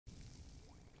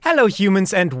Hello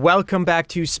humans and welcome back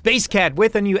to SpaceCat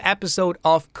with a new episode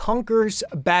of Conker's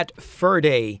Bad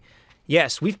Furday.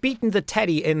 Yes, we've beaten the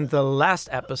Teddy in the last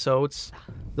episodes,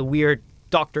 the weird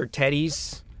Dr.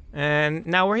 Teddies, and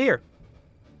now we're here.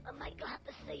 Oh my God,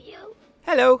 to see you.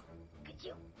 Hello. Could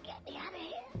you get me out of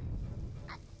here?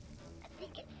 I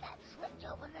think it's that switch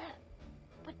over there.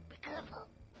 But be careful.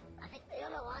 I think the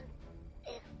other one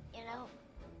is,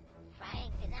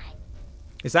 frying tonight.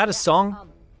 Is that a song?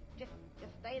 Just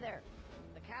stay there.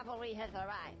 The cavalry has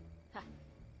arrived.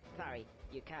 Sorry,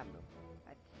 you can move.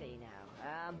 Let's see now.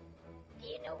 Do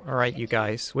you know? Alright you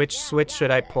guys, which switch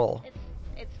should I pull?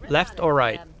 It's Left or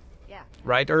right? Yeah.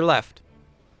 Right or left?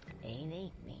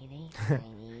 Meeny, miny.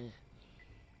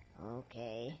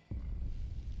 Okay.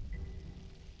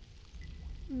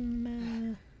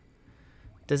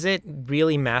 Does it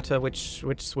really matter which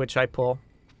switch I pull?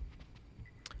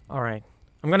 Alright.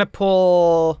 I'm gonna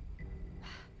pull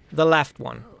the left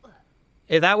one.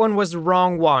 If that one was the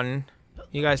wrong one,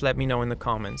 you guys let me know in the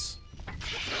comments.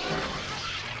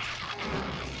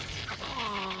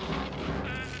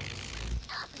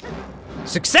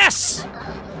 Success!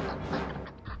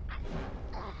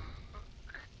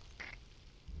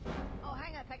 Oh,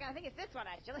 hang on a second. I think it's this one,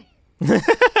 actually.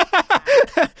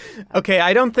 Okay,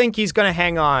 I don't think he's gonna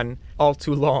hang on all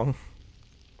too long.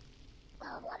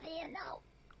 Well, what do you know?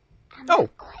 I'm Oh.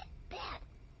 not quite bad.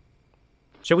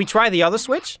 Shall we try the other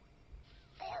switch?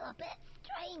 Feel a bit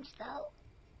strange, though.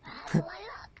 How do I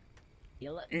look?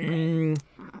 You look.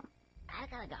 I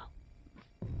gotta go.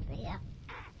 See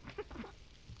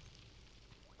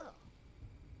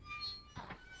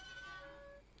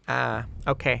ya.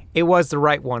 Okay. It was the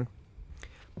right one.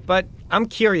 But I'm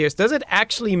curious, does it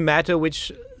actually matter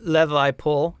which lever I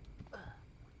pull?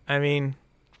 I mean,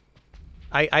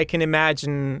 I can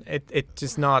imagine it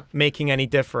just not making any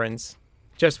difference.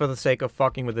 Just for the sake of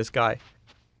fucking with this guy.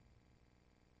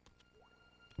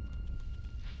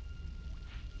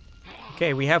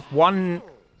 Okay, we have one...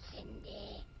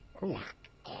 Cindy, Ooh. lock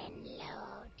and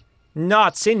load.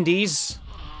 Not Cindy's.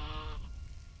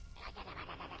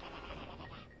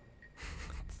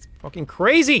 It's fucking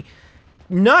crazy.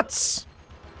 Nuts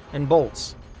and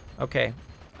bolts. Okay.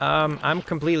 I'm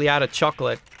completely out of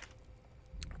chocolate.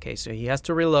 Okay, so he has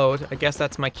to reload. I guess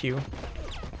that's my cue.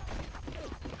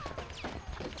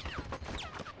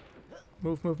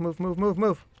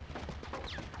 Move.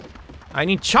 I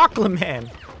need chocolate, man.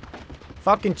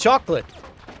 Fucking chocolate.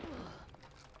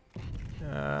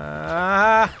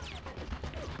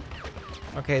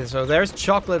 Okay, so there's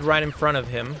chocolate right in front of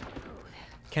him.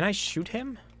 Can I shoot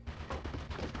him?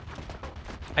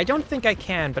 I don't think I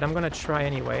can, but I'm gonna try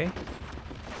anyway.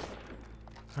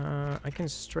 I can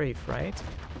strafe, right?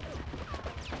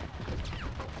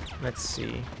 Let's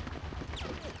see.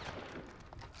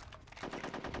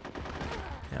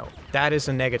 No, that is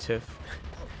a negative.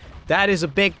 That is a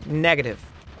big negative.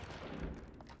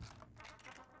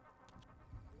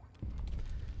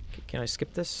 Okay, can I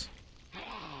skip this?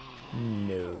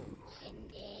 No.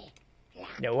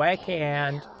 No, I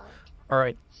can't.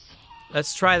 Alright.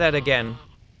 Let's try that again.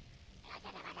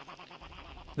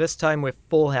 This time with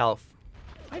full health.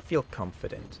 I feel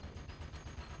confident.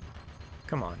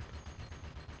 Come on.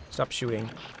 Stop shooting.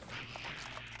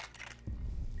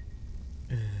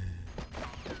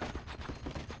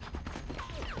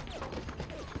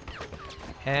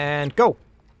 And go!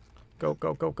 Go.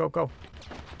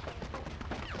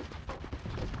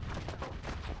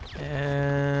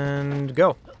 And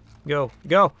go.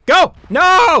 Go.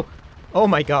 No! Oh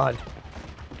my God.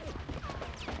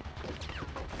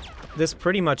 This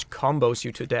pretty much combos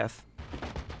you to death.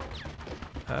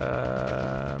 Do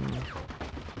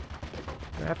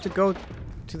I have to go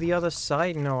to the other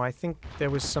side? No, I think there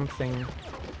was something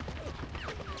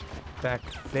back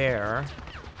there.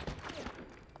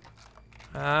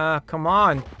 Come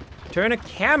on. Turn a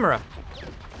camera.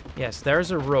 Yes,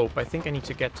 there's a rope. I think I need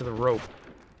to get to the rope.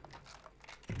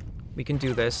 We can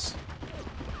do this.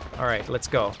 Alright, let's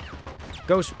go.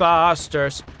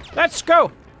 Ghostbusters. Let's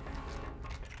go!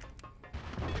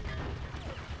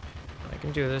 I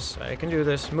can do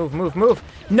this. Move.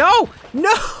 No!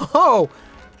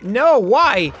 No,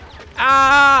 why?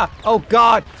 Ah! Oh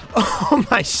God! Oh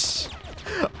my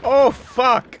Oh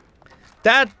fuck!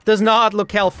 That does not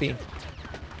look healthy.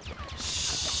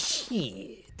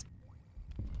 Shit.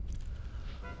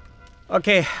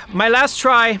 Okay, my last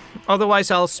try, otherwise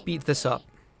I'll speed this up.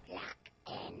 Lock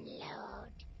and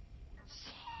load.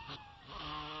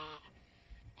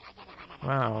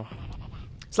 Wow.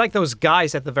 It's like those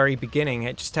guys at the very beginning,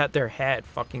 it just had their head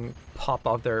fucking pop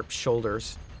off their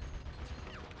shoulders.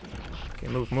 Okay,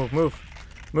 move.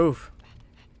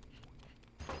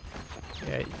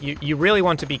 Yeah, you really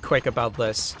want to be quick about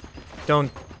this.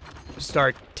 Don't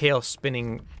start tail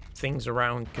spinning things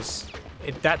around, because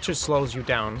that just slows you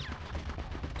down.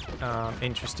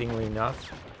 Interestingly enough.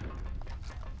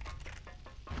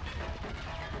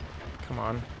 Come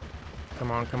on.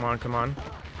 Come on, come on, come on.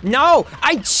 No!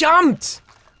 I jumped!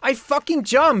 I fucking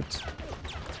jumped!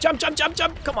 Jump, jump, jump,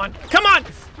 jump! Come on! Come on!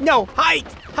 No!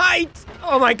 Hide! Hide!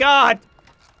 Oh my god!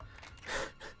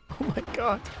 Oh my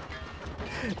god.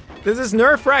 This is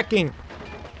nerve-wracking!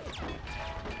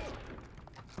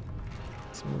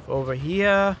 Let's move over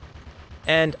here.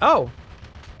 And, oh!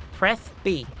 Press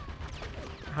B.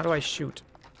 How do I shoot?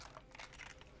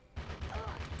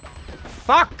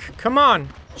 Fuck! Come on!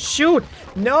 Shoot!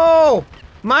 No!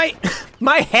 My...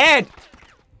 my head!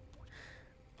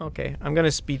 Okay, I'm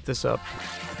gonna speed this up.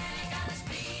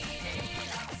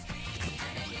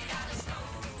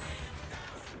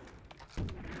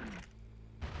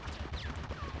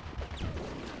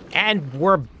 And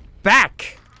we're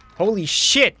back! Holy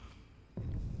shit!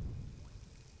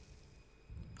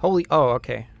 Holy... oh,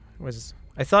 okay.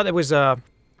 I thought it was a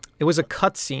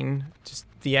cutscene. Just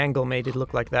the angle made it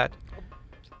look like that.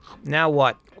 Now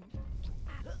what?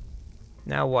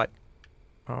 Now what?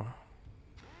 Oh.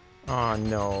 Oh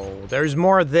no. There's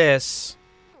more of this.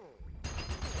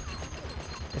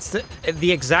 It's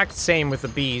the exact same with the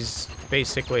bees,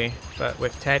 basically. But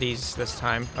with teddies this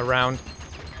time around.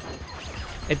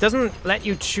 It doesn't let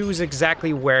you choose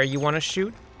exactly where you want to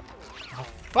shoot. Oh,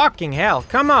 fucking hell.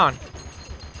 Come on.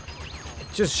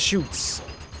 It just shoots.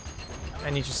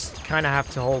 And you just kind of have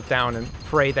to hold down and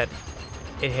pray that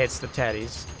it hits the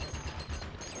teddies.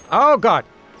 Oh god!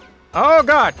 Oh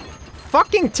god!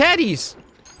 Fucking teddies!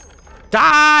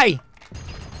 Die!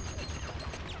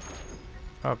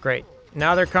 Oh great.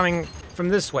 Now they're coming from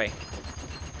this way.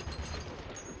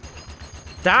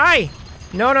 Die!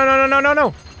 No, no, no, no, no, no,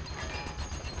 no!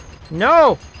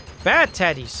 No! Bad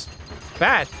teddies.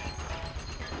 Bad.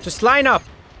 Just line up.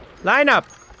 Line up.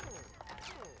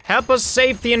 Help us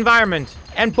save the environment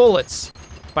and bullets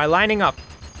by lining up.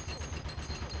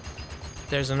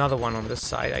 There's another one on this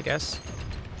side, I guess.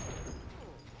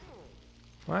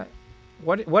 What?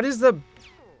 What is the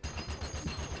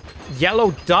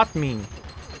yellow dot mean?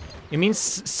 It means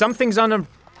something's on the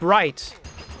right,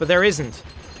 but there isn't.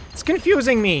 It's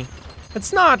confusing me.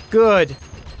 It's not good.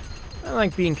 I don't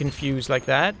like being confused like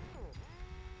that.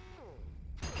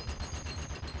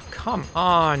 Come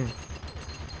on.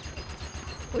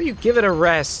 Will you give it a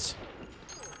rest?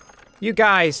 You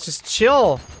guys, just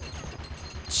chill.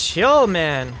 Chill,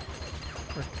 man.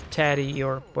 Or Teddy,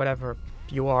 or whatever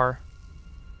you are.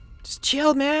 Just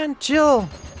chill, man. Chill.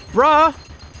 Bruh.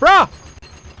 Bruh.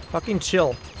 Fucking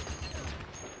chill.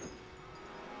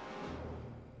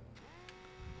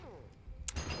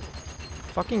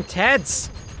 Fucking Teds.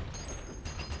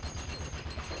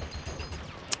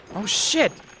 Oh,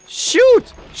 shit.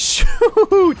 Shoot.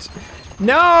 Shoot.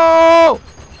 No.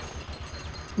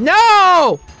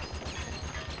 No.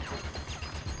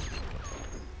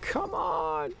 Come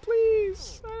on,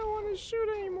 please. I don't want to shoot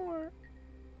anymore.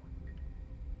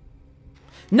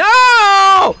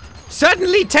 No!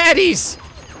 Suddenly, teddies!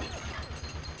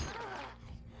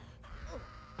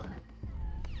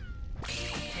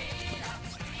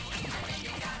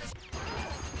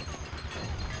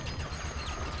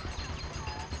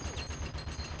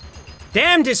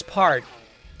 Damn this part!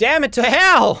 Damn it to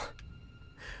hell!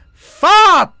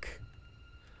 Fuck!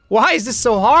 Why is this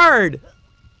so hard?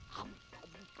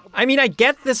 I mean, I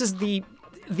get this is the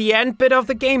end bit of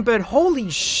the game, but holy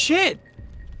shit!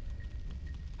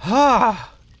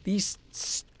 Ah, these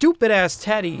stupid-ass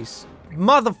teddies.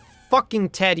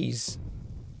 Motherfucking teddies.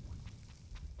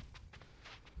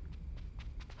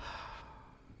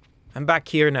 I'm back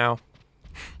here now.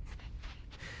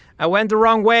 I went the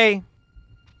wrong way.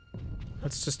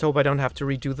 Let's just hope I don't have to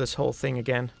redo this whole thing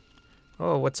again.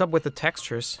 Oh, what's up with the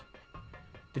textures?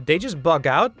 Did they just bug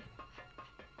out?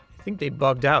 I think they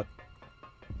bugged out.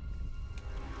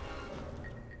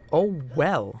 Oh,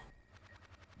 well.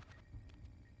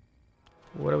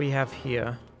 What do we have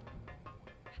here?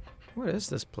 What is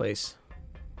this place?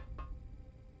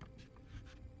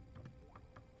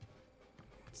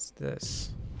 What's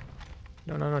this?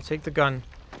 No, no, no, take the gun.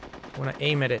 I want to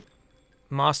aim at it.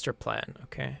 Master plan,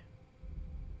 okay.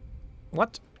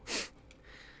 What?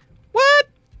 What?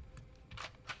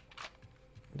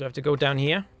 Do I have to go down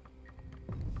here?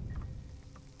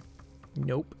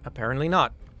 Nope, apparently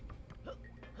not.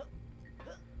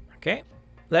 Okay,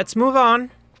 let's move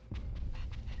on.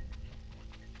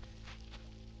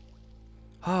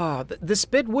 Ah, this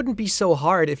bit wouldn't be so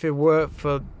hard if it were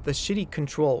for the shitty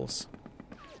controls.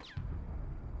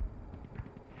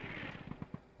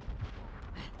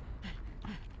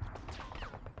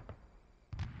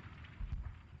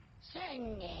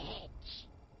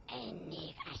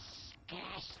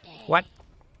 What?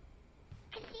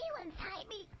 Can you untie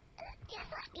me? Just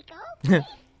let me go.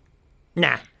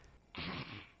 Nah.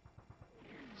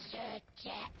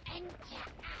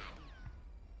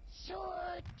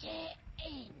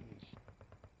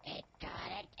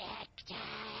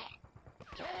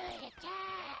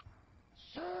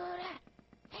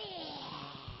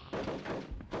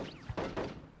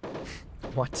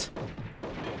 What?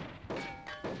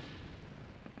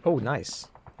 Oh, nice.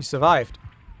 You survived.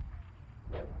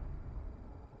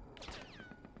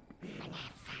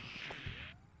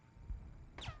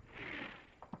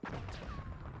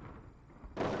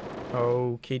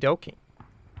 Okie dokie.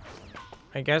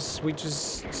 I guess we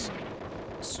just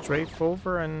strafe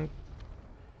over and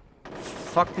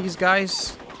fuck these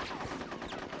guys.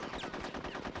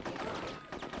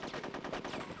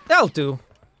 That'll do.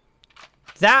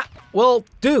 That will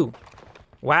do.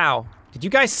 Wow. Did you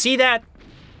guys see that?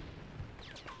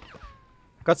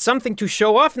 Got something to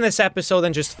show off in this episode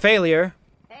than just failure.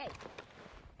 Hey!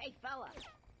 Hey, fella!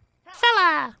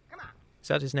 Fella! Come on! Is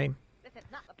that his name? This is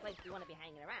not the place you want to be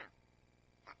hanging around.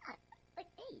 But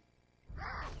me.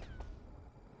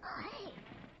 Oh, hey.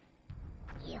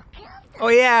 You killed them. Oh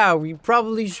yeah, we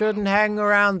probably shouldn't hang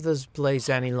around this place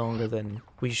any longer than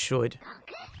we should.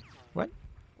 Conker? What?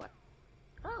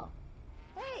 Oh.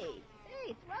 Hey! Hey,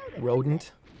 it's Furday.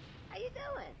 Rodent? How you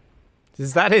doing?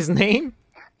 Is that his name?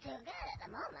 Not too good at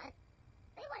the moment.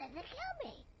 They wanted to kill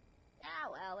me.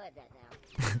 Oh, well, we're dead now.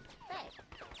 Hey,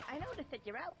 I noticed that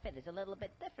your outfit is a little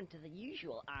bit different to the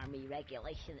usual Army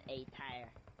Regulation attire.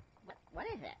 What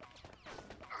is it?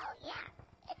 Oh, yeah.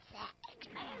 It's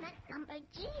experiment number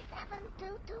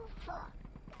G7224.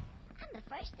 I'm the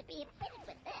first to be fitted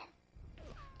with this.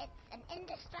 It's an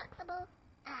indestructible,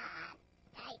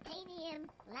 titanium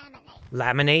laminate.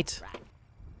 Laminate? Right.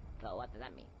 So what does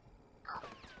that mean? Oh,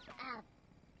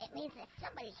 it means if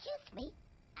somebody shoots me,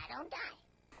 I don't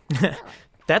die.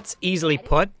 That's easily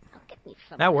put. Oh, get me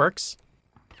some That of works.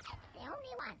 That's the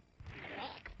only one. Very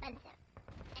expensive.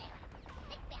 Anyway,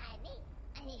 stick behind me,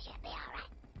 and you should be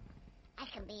alright. I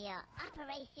can be your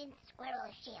Operation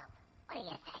Squirrel Shield. What do you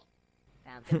say?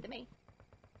 Sounds good to me.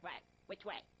 Right, which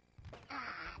way?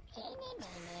 Teeny,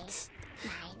 meeny,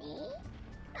 miny.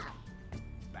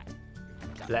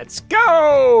 Let's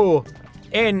go!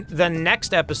 In the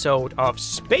next episode of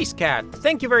SpaceCat.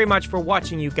 Thank you very much for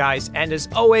watching, you guys. And as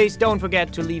always, don't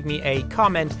forget to leave me a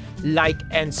comment, like,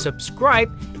 and subscribe.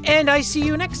 And I see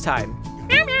you next time.